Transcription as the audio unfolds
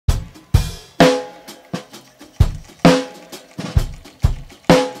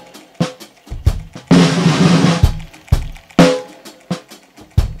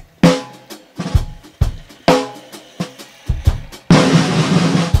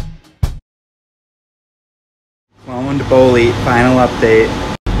Cloned bolete, final update.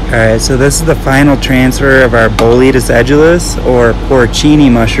 Alright, so this is the final transfer of our Boletus edulis, or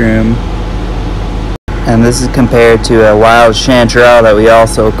porcini mushroom. And this is compared to a wild chanterelle that we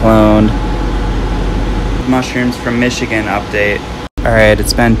also cloned. Mushrooms from Michigan update. Alright,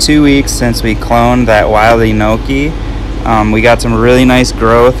 it's been 2 weeks since we cloned that wild enoki. We got some really nice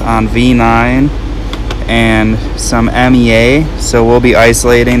growth on V9 and some MEA, so we'll be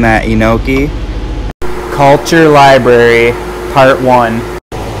isolating that enoki. Culture Library, Part 1.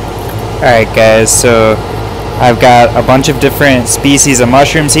 Alright guys, so I've got a bunch of different species of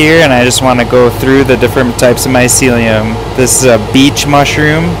mushrooms here, and I just want to go through the different types of mycelium. This is a beach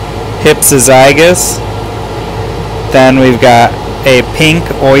mushroom, Hypsozygus. Then we've got a pink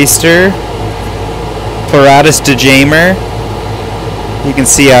oyster, Pleurotus dejamer. You can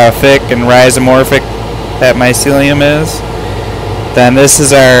see how thick and rhizomorphic that mycelium is. Then this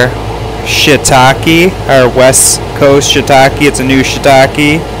is our shiitake, our west coast shiitake. It's a new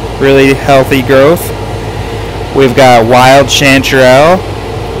shiitake, really healthy growth. We've got wild chanterelle,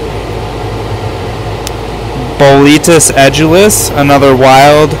 Boletus edulis, another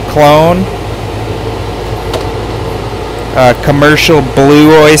wild clone. Commercial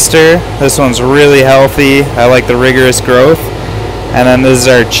blue oyster. This one's really healthy. I like the rigorous growth. And then this is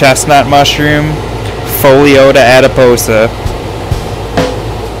our chestnut mushroom, Foliota adiposa.